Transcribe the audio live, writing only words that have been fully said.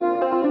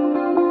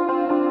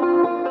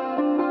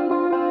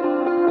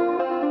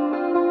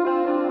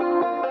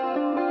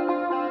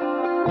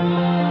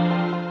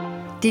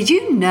Did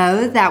you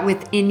know that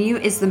within you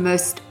is the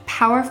most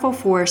powerful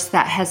force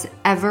that has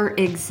ever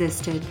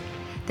existed?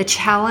 The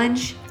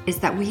challenge is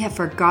that we have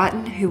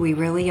forgotten who we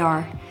really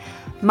are.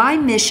 My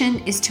mission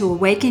is to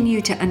awaken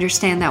you to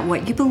understand that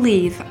what you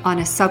believe on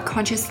a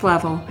subconscious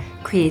level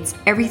creates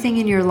everything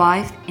in your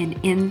life and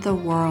in the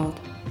world.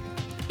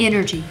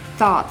 Energy,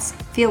 thoughts,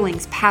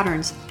 feelings,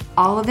 patterns,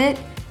 all of it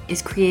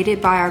is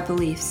created by our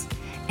beliefs,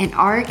 and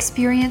our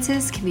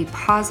experiences can be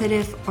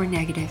positive or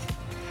negative.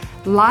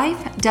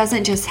 Life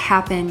doesn't just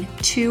happen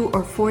to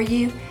or for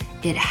you,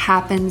 it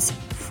happens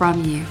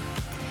from you.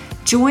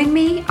 Join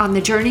me on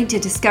the journey to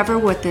discover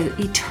what the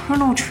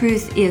eternal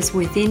truth is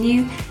within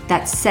you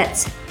that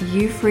sets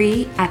you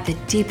free at the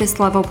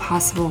deepest level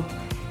possible.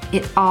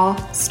 It all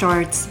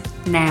starts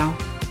now.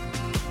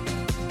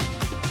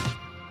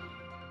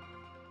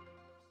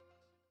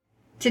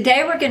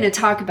 Today we're going to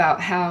talk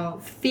about how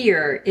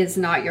fear is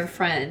not your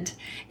friend.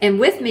 And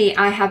with me,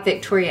 I have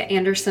Victoria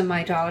Anderson,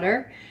 my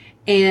daughter.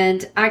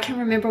 And I can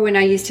remember when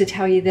I used to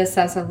tell you this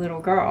as a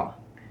little girl.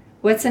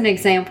 What's an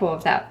example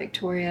of that,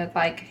 Victoria?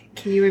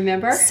 Can you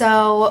remember?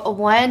 So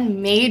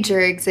one major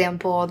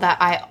example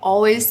that I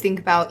always think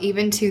about,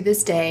 even to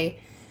this day,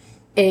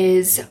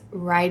 is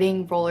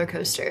riding roller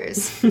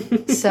coasters.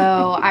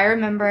 So I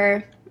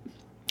remember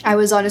I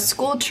was on a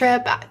school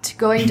trip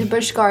going to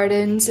Busch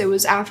Gardens. It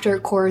was after a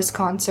chorus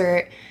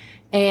concert,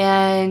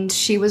 and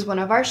she was one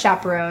of our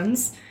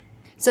chaperones.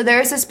 So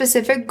there's a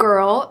specific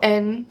girl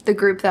in the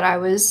group that I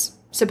was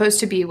supposed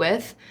to be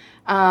with,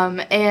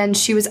 and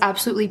she was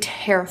absolutely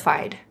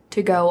terrified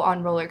to go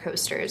on roller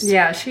coasters.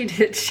 Yeah, she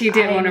did. She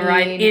didn't want to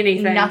ride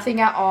anything.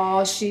 Nothing at all.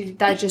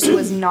 That just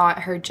was not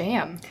her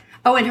jam.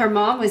 Oh, and her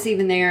mom was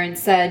even there and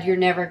said, "You're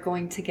never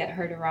going to get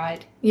her to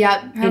ride."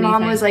 Yeah, her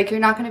mom was like, "You're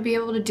not going to be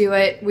able to do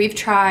it. We've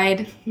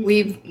tried.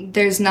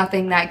 There's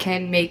nothing that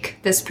can make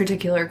this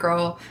particular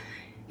girl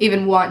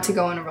even want to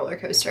go on a roller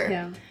coaster."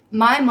 Yeah.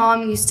 My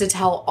mom used to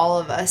tell all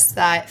of us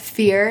that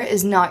fear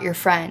is not your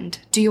friend.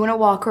 Do you want to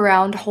walk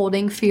around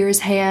holding fear's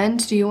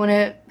hand? Do you want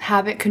to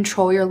have it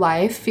control your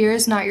life? Fear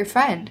is not your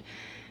friend.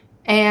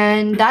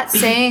 And that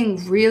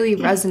saying really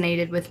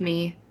resonated with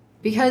me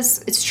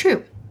because it's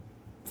true.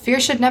 Fear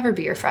should never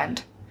be your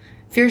friend.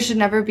 Fear should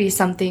never be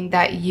something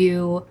that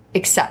you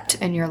accept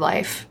in your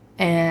life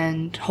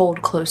and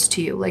hold close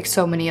to you like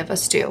so many of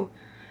us do.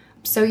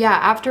 So yeah,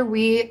 after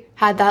we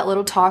had that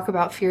little talk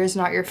about fear is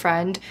not your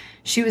friend,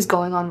 she was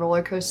going on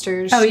roller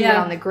coasters. She went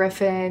on the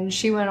Griffin.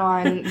 She went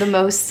on the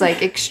most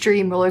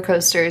extreme roller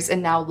coasters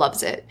and now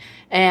loves it.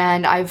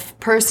 And I've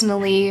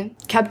personally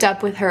kept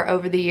up with her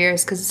over the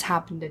years because it's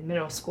happened in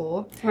middle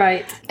school.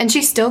 Right. And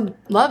she still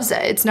loves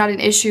it. It's not an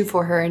issue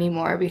for her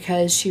anymore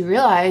because she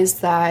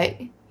realized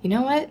that, you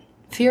know what?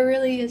 Fear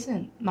really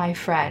isn't my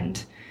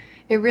friend.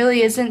 It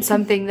really isn't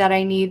something that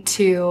I need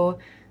to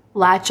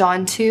latch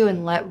onto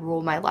and let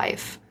rule my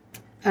life.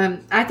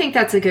 I think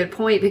that's a good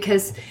point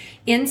because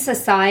in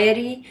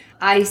society,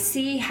 I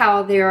see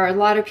how there are a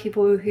lot of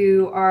people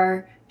who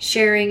are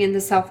sharing in the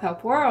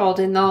self-help world,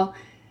 and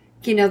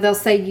they'll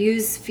say,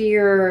 use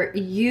fear,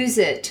 use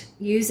it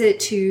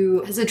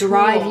to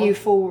drive you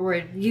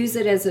forward, use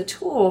it as a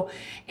tool.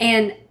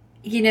 And,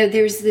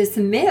 there's this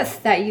myth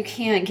that you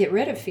can't get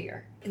rid of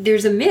fear.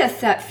 There's a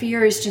myth that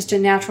fear is just a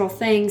natural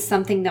thing,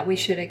 something that we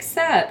should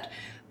accept,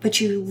 but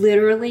you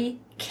literally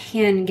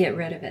can get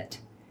rid of it.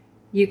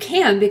 You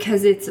can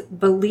because it's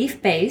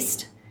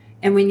belief-based,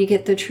 and when you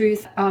get the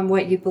truth on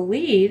what you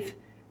believe,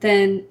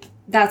 then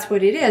that's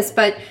what it is.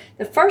 But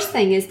the first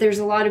thing is there's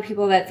a lot of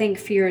people that think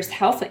fear is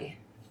healthy,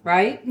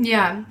 right?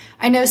 Yeah.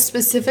 I know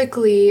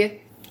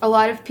specifically a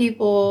lot of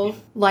people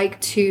like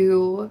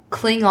to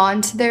cling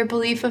on to their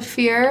belief of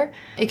fear.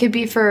 It could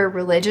be for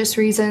religious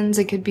reasons.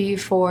 It could be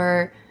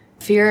for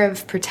fear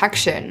of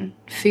protection,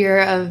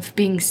 fear of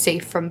being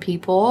safe from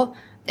people.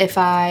 If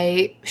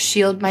I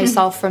shield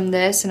myself from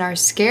this and are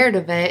scared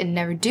of it and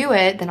never do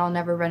it, then I'll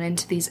never run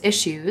into these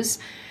issues.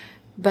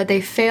 But they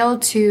fail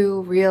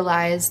to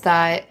realize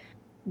that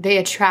they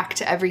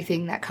attract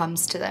everything that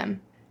comes to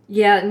them.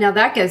 Yeah, now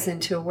that goes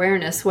into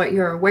awareness. What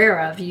you're aware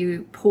of,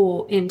 you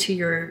pull into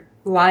your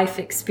life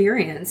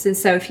experience. And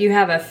so if you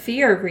have a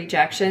fear of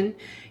rejection,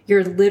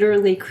 you're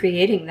literally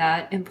creating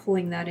that and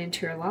pulling that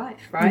into your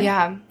life, right?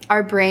 Yeah.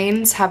 Our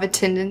brains have a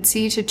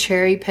tendency to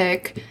cherry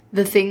pick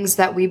the things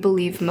that we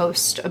believe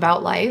most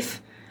about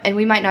life. And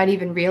we might not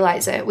even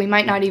realize it. We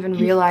might not even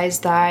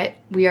realize that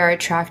we are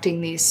attracting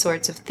these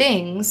sorts of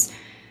things.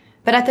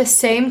 But at the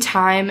same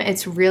time,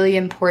 it's really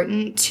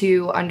important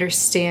to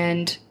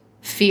understand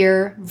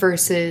fear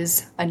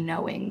versus a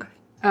knowing.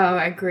 Oh,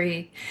 I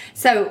agree.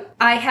 So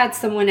I had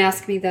someone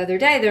ask me the other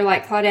day, they're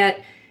like,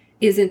 "Claudette,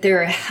 isn't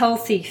there a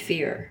healthy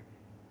fear?"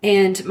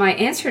 And my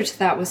answer to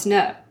that was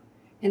no.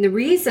 And the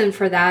reason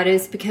for that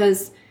is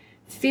because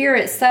fear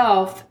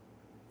itself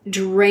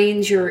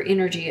drains your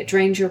energy. It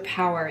drains your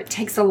power. It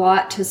takes a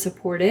lot to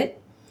support it.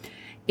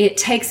 It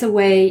takes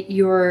away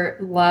your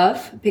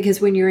love because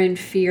when you're in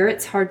fear,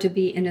 it's hard to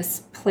be in a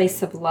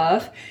place of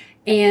love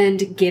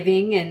and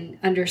giving and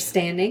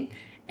understanding.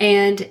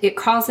 And it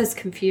causes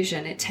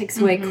confusion. It takes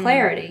away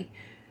clarity.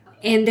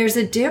 And there's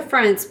a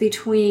difference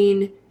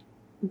between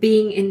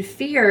being in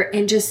fear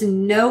and just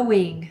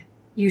knowing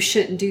you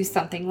shouldn't do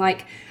something.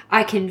 Like,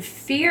 I can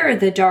fear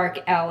the dark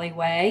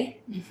alleyway,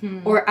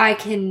 or I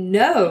can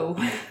know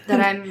that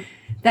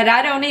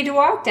I don't need to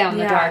walk down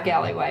the dark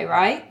alleyway,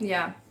 right?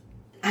 Yeah.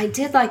 I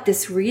did like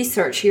this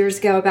research years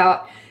ago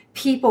about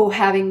people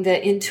having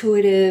the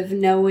intuitive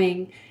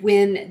knowing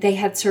when they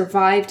had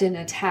survived an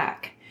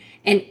attack.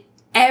 And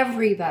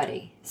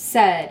everybody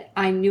said,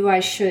 I knew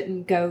I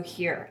shouldn't go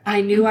here.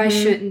 I knew I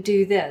shouldn't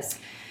do this.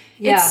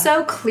 Yeah. It's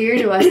so clear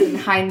to us in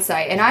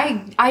hindsight. And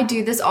I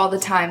do this all the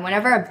time.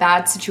 Whenever a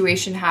bad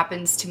situation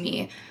happens to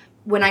me,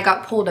 when I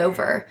got pulled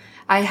over,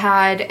 I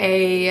had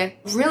a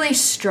really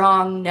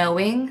strong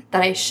knowing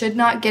that I should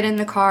not get in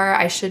the car.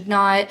 I should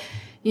not,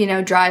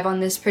 drive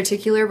on this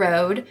particular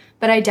road.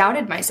 But I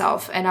doubted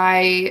myself and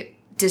I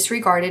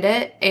disregarded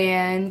it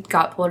and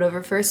got pulled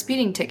over for a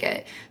speeding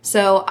ticket.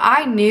 So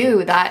I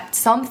knew that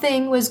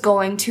something was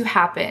going to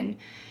happen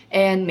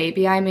and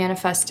maybe I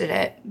manifested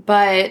it.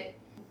 But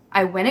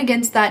I went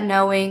against that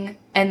knowing,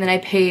 and then I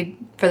paid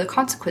for the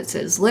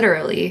consequences,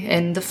 literally,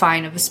 in the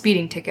fine of a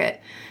speeding ticket.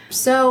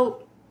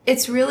 So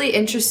it's really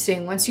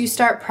interesting. Once you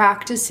start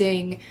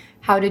practicing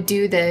how to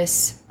do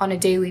this on a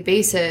daily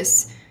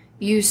basis,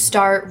 you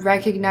start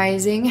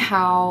recognizing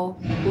how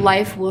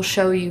life will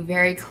show you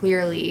very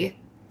clearly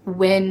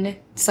when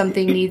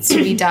something needs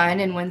to be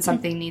done and when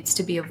something needs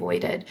to be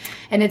avoided.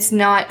 And it's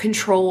not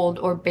controlled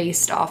or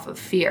based off of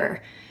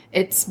fear.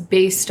 It's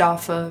based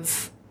off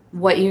of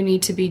what you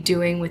need to be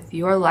doing with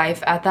your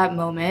life at that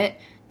moment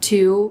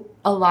to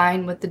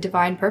align with the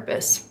divine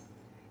purpose.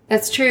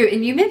 That's true.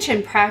 And you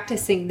mentioned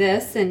practicing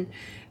this, and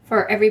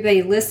for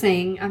everybody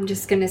listening, I'm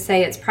just going to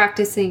say it's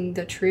practicing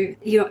the truth.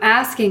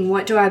 Asking,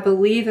 what do I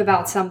believe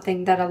about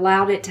something that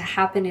allowed it to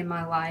happen in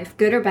my life,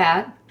 good or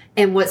bad,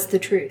 and what's the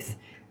truth?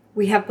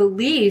 We have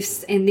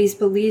beliefs, and these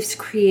beliefs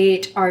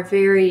create our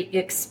very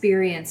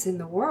experience in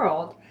the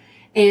world.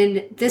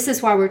 And this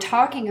is why we're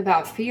talking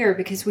about fear,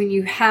 because when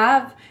you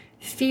have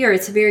fear,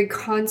 it's a very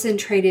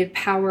concentrated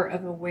power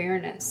of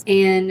awareness.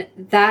 And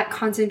that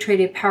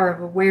concentrated power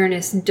of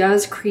awareness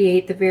does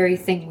create the very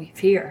thing we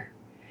fear.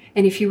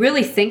 And if you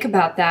really think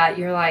about that,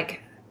 you're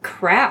like,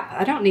 crap,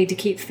 I don't need to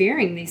keep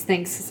fearing these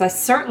things because I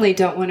certainly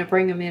don't want to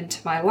bring them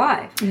into my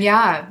life.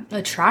 Yeah,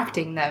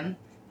 attracting them.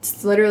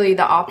 It's literally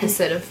the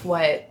opposite of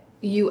what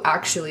you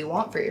actually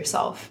want for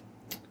yourself.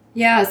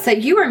 Yeah, so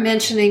you were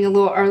mentioning a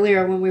little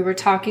earlier when we were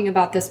talking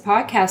about this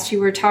podcast, you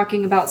were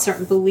talking about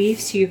certain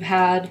beliefs you've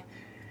had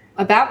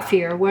about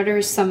fear. What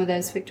are some of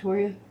those,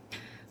 Victoria?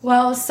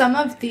 Well, some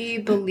of the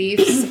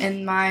beliefs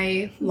in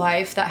my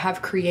life that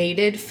have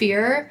created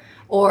fear,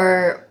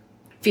 or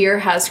fear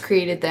has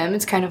created them,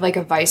 it's kind of like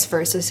a vice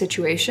versa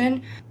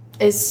situation,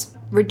 is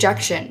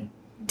rejection.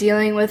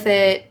 Dealing with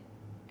it,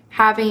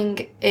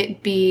 having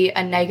it be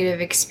a negative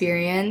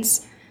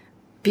experience,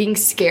 being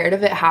scared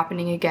of it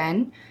happening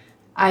again.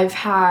 I've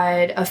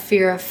had a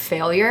fear of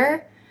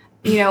failure.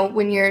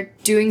 When you're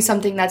doing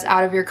something that's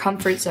out of your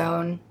comfort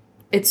zone,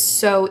 it's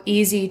so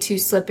easy to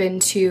slip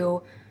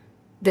into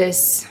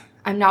this,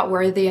 I'm not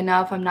worthy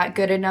enough, I'm not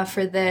good enough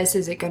for this,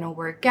 is it going to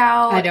work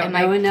out? I don't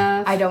know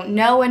enough. I don't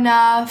know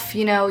enough.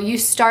 You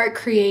start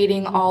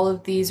creating all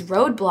of these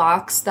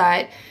roadblocks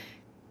that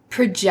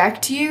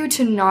project you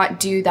to not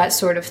do that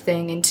sort of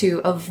thing and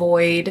to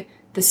avoid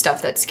the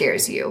stuff that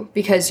scares you,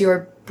 because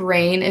your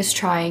brain is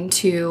trying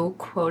to,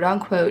 quote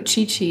unquote,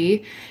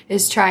 chi-chi,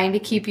 is trying to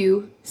keep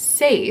you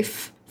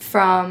safe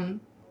from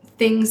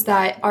things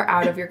that are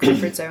out of your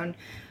comfort zone.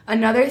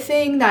 Another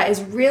thing that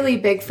is really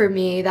big for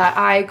me that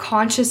I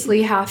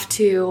consciously have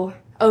to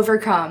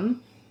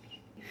overcome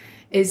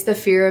is the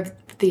fear of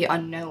the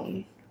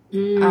unknown.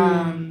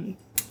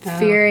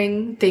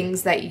 Fearing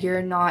things that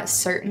you're not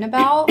certain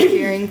about,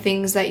 fearing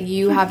things that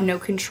you have no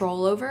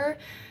control over.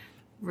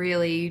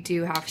 Really, you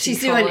do have to. She's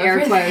doing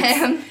air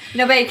quotes.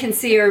 Nobody can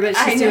see her, but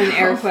she's doing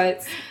air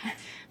quotes.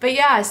 But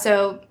yeah,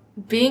 so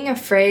being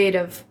afraid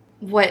of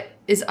what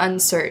is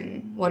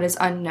uncertain, what is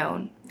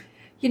unknown.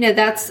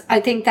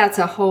 I think that's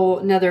a whole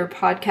nother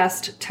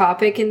podcast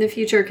topic in the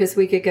future, because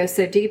we could go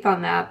so deep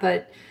on that.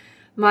 But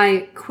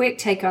my quick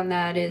take on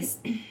that is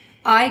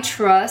I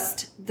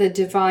trust the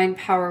divine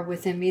power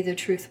within me, the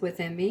truth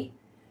within me.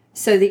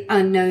 So the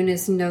unknown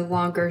is no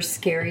longer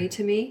scary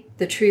to me.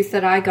 The truth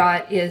that I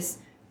got is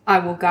I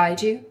will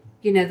guide you.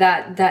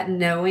 That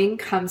knowing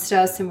comes to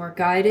us and we're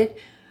guided.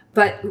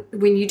 But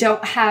when you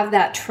don't have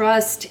that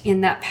trust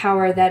in that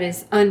power that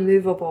is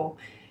unmovable,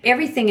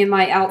 everything in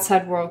my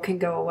outside world can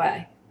go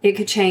away. It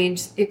could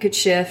change. It could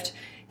shift.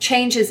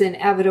 Change is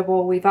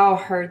inevitable. We've all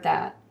heard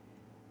that.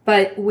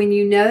 But when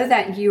you know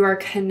that you are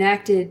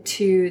connected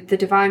to the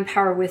divine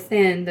power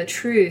within, the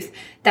truth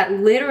that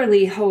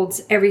literally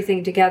holds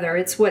everything together,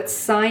 it's what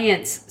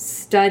science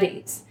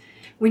studies.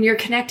 When you're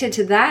connected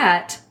to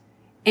that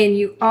and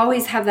you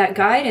always have that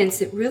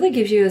guidance, it really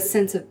gives you a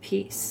sense of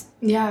peace.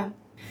 Yeah.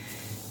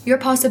 Your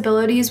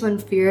possibilities when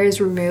fear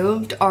is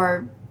removed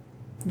are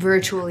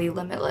virtually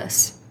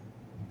limitless.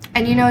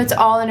 And it's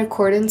all in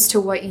accordance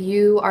to what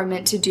you are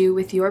meant to do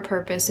with your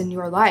purpose in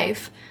your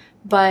life.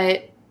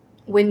 But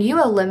when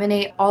you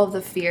eliminate all of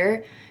the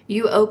fear,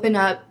 you open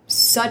up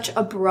such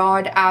a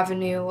broad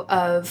avenue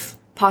of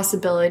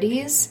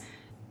possibilities.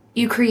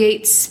 You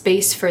create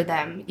space for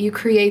them. You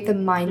create the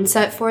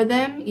mindset for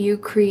them. You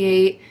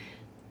create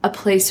a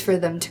place for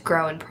them to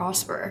grow and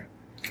prosper.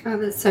 Oh,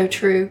 that's so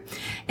true.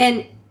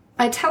 And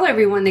I tell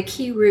everyone the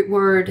key root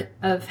word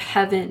of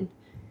heaven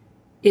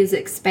is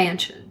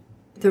expansion.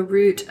 The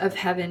root of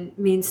heaven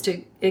means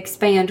to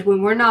expand.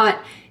 When we're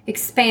not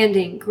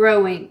expanding,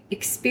 growing,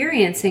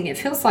 experiencing, it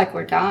feels like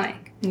we're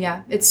dying.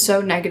 Yeah, it's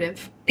so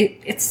negative.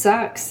 It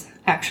sucks,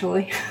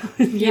 actually.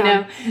 You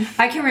know,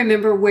 I can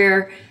remember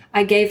where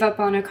I gave up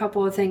on a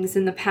couple of things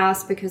in the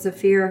past because of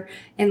fear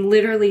and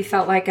literally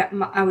felt like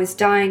I was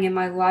dying and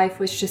my life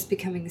was just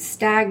becoming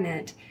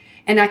stagnant.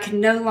 And I could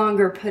no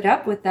longer put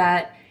up with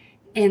that.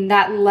 And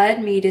that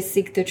led me to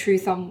seek the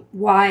truth on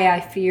why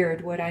I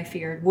feared, what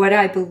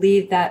I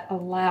believed that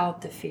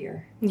allowed the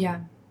fear.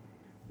 Yeah.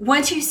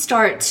 Once you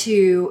start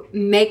to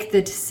make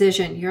the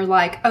decision, you're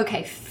like,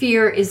 okay,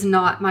 fear is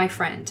not my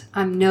friend.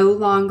 I'm no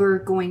longer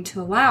going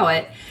to allow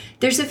it.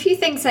 There's a few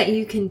things that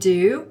you can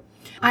do.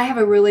 I have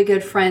a really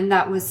good friend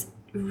that was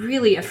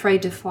really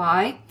afraid to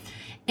fly.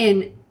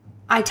 And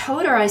I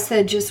told her, I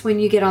said, just when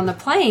you get on the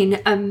plane,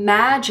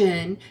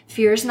 imagine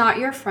fear is not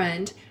your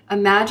friend.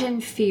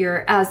 Imagine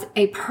fear as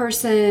a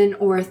person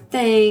or a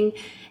thing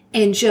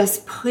and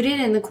just put it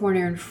in the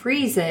corner and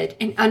freeze it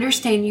and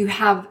understand you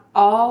have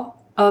all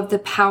of the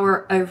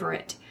power over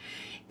it.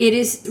 It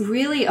is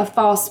really a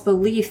false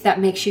belief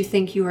that makes you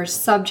think you are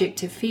subject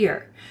to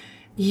fear.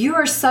 You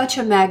are such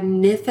a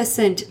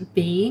magnificent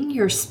being.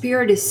 Your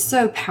spirit is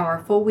so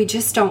powerful. We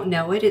just don't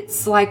know it.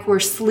 It's like we're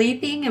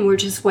sleeping and we're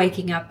just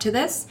waking up to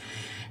this,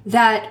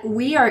 that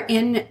we are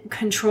in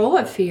control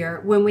of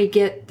fear when we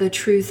get the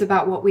truth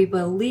about what we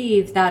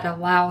believe that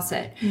allows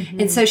it.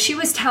 Mm-hmm. And so she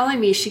was telling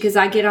me, because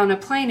I get on a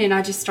plane and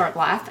I just start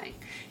laughing.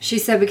 She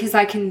said, because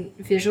I can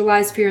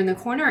visualize fear in the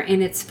corner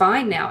and it's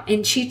fine now.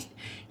 And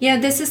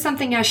this is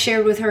something I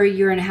shared with her a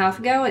year and a half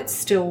ago. It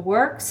still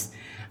works.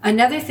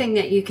 Another thing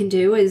that you can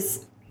do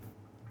is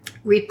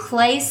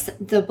replace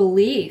the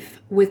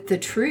belief with the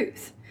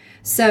truth.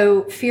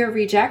 So fear of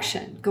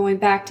rejection, going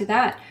back to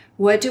that.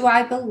 What do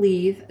I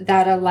believe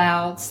that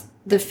allows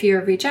the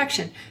fear of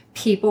rejection?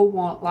 People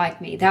won't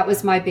like me. That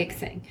was my big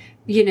thing.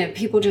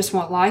 People just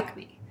won't like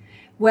me.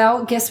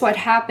 Well, guess what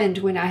happened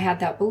when I had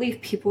that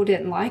belief? People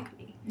didn't like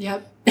me.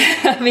 Yep.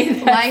 I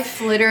mean, life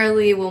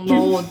literally will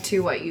mold to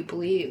what you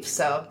believe.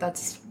 So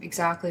that's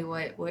exactly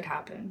what would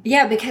happen.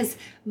 Yeah, because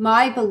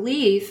my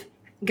belief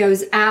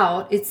goes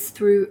out. It's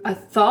through a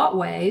thought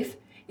wave.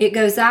 It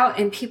goes out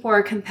and people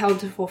are compelled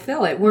to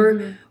fulfill it.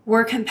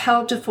 We're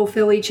compelled to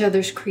fulfill each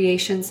other's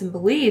creations and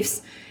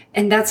beliefs.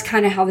 And that's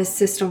kind of how this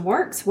system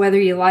works,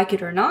 whether you like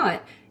it or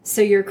not.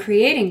 So you're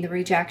creating the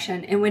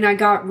rejection. And when I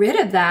got rid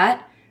of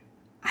that,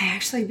 I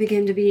actually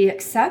began to be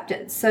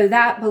accepted. So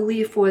that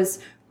belief was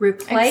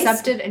replaced.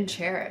 Accepted and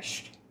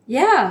cherished.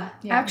 Yeah,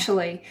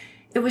 actually.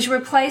 It was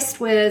replaced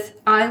with,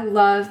 I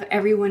love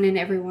everyone and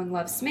everyone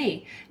loves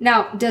me.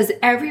 Now, does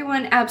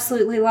everyone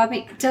absolutely love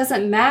me? It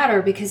doesn't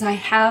matter because I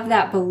have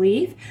that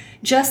belief.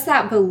 Just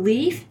that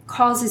belief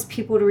causes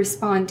people to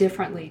respond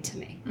differently to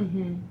me.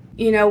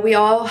 Mm-hmm. We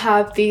all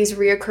have these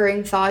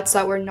reoccurring thoughts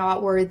that we're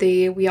not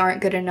worthy, we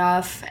aren't good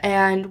enough.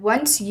 And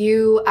once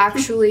you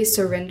actually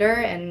surrender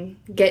and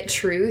get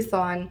truth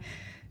on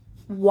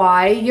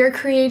why you're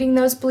creating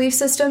those belief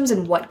systems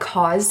and what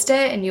caused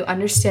it, and you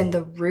understand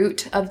the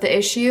root of the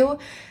issue,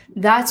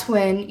 that's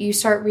when you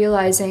start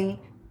realizing,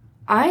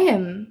 I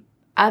am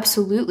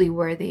absolutely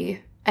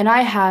worthy, and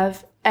I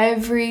have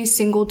every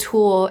single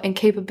tool and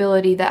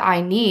capability that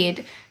I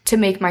need to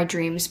make my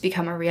dreams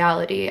become a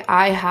reality.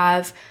 I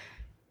have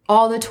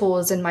all the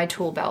tools in my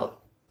tool belt,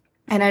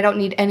 and I don't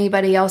need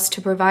anybody else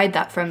to provide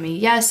that from me.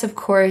 Yes, of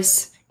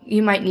course,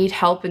 you might need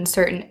help in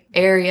certain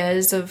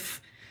areas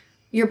of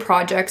your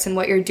projects and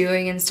what you're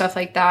doing and stuff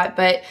like that.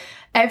 But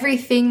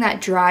everything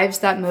that drives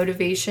that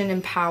motivation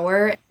and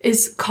power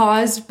is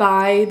caused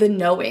by the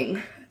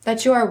knowing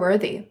that you are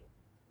worthy.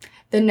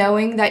 The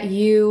knowing that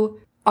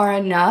you are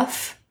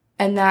enough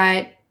and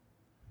that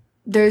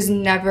there's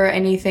never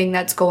anything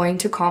that's going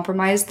to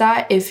compromise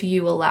that if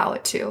you allow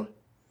it to.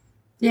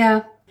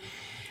 Yeah.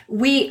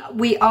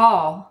 We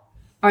all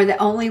are the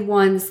only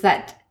ones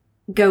that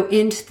go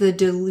into the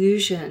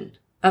delusion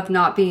of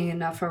not being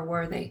enough or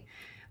worthy.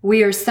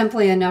 We are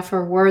simply enough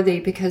or worthy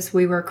because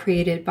we were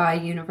created by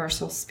a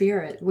universal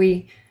spirit.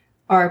 We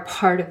are a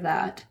part of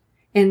that.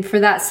 And for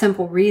that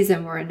simple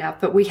reason, we're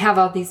enough. But we have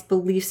all these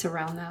beliefs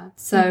around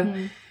that. So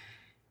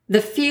the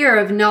fear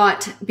of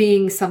not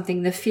being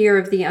something, the fear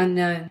of the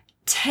unknown,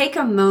 take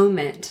a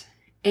moment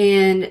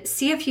and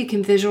see if you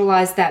can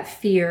visualize that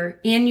fear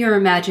in your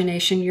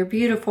imagination. Your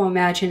beautiful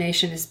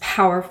imagination is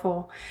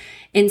powerful.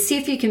 And see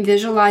if you can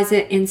visualize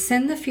it and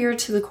send the fear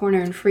to the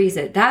corner and freeze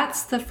it.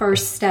 That's the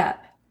first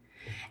step.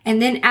 And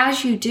then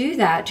as you do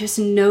that, just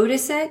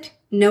notice it.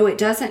 No, it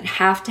doesn't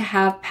have to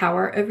have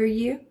power over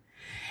you.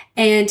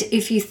 And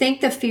if you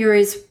think the fear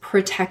is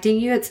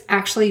protecting you, it's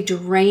actually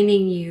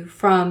draining you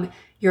from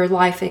your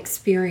life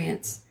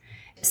experience.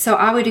 So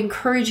I would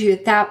encourage you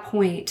at that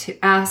point to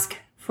ask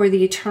for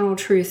the eternal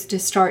truth to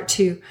start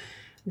to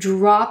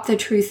drop the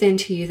truth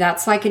into you.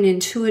 That's like an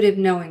intuitive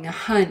knowing, a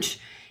hunch.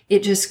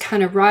 It just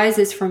kind of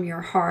rises from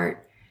your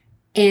heart.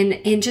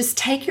 And just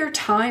take your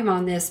time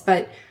on this,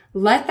 but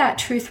let that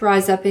truth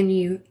rise up in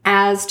you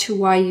as to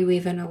why you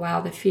even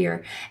allow the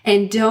fear.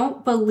 And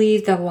don't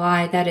believe the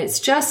lie that it's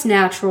just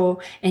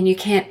natural and you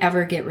can't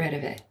ever get rid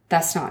of it.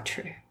 That's not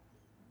true.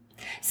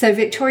 So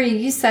Victoria,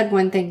 you said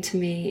one thing to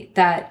me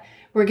that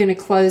we're going to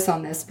close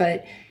on this,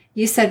 but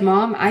you said,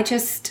 Mom,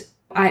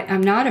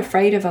 I'm not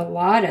afraid of a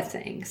lot of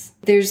things.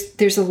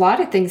 There's a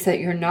lot of things that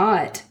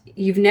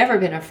you've never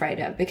been afraid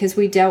of because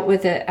we dealt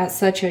with it at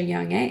such a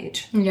young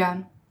age.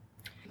 Yeah.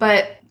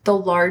 But the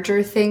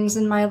larger things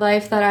in my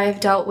life that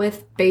I've dealt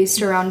with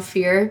based around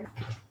fear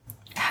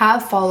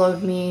have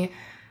followed me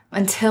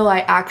until I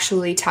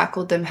actually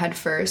tackled them head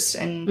first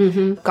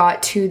and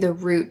got to the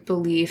root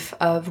belief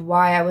of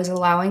why I was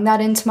allowing that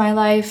into my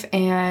life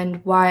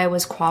and why I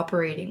was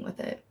cooperating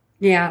with it.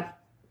 Yeah.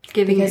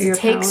 Because it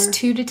takes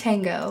two to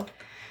tango.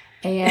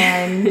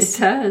 And it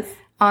does.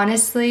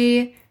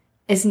 Honestly,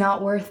 it's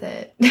not worth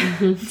it.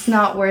 It's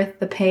not worth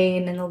the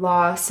pain and the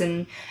loss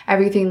and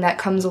everything that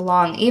comes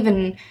along.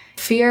 Even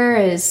fear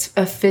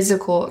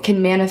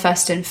can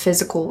manifest in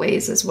physical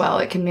ways as well.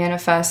 It can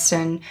manifest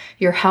in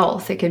your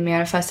health. It can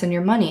manifest in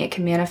your money. It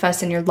can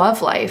manifest in your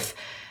love life.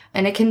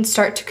 And it can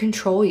start to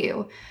control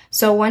you.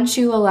 So once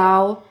you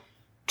allow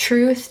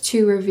truth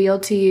to reveal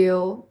to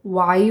you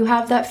why you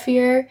have that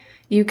fear,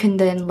 you can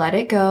then let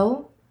it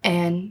go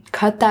and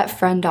cut that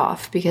friend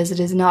off because it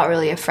is not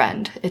really a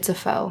friend. It's a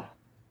foe.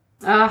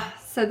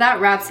 So that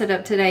wraps it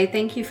up today.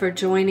 Thank you for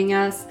joining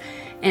us,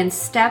 and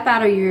step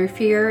out of your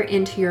fear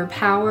into your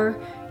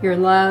power, your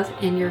love,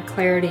 and your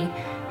clarity.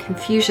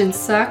 Confusion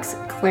sucks.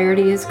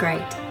 Clarity is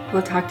great.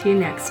 We'll talk to you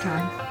next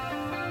time.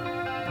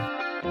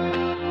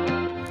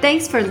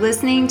 Thanks for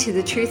listening to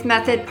the Truth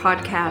Method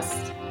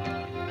podcast.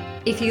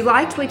 If you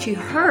liked what you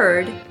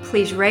heard,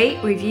 please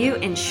rate, review,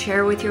 and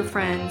share with your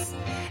friends.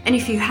 And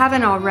if you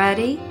haven't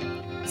already,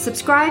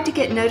 subscribe to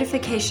get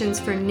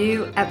notifications for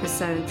new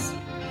episodes.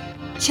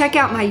 Check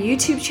out my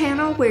YouTube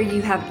channel where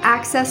you have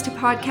access to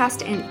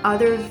podcasts and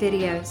other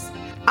videos.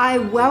 I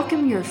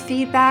welcome your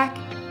feedback,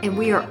 and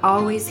we are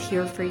always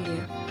here for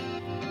you.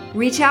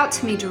 Reach out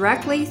to me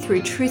directly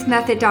through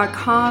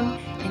truthmethod.com,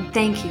 and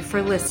thank you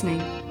for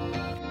listening.